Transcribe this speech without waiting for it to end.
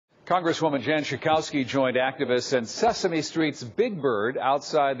Congresswoman Jan Schakowsky joined activists in Sesame Street's Big Bird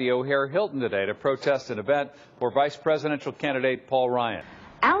outside the O'Hare Hilton today to protest an event for vice presidential candidate Paul Ryan.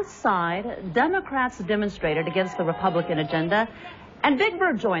 Outside, Democrats demonstrated against the Republican agenda, and Big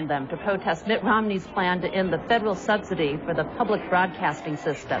Bird joined them to protest Mitt Romney's plan to end the federal subsidy for the public broadcasting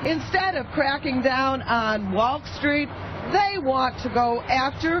system. Instead of cracking down on Wall Street, they want to go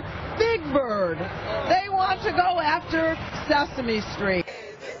after Big Bird. They want to go after Sesame Street.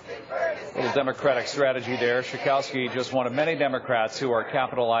 Little Democratic strategy there. Schakowsky, just one of many Democrats who are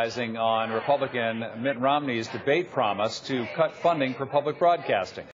capitalizing on Republican Mitt Romney's debate promise to cut funding for public broadcasting.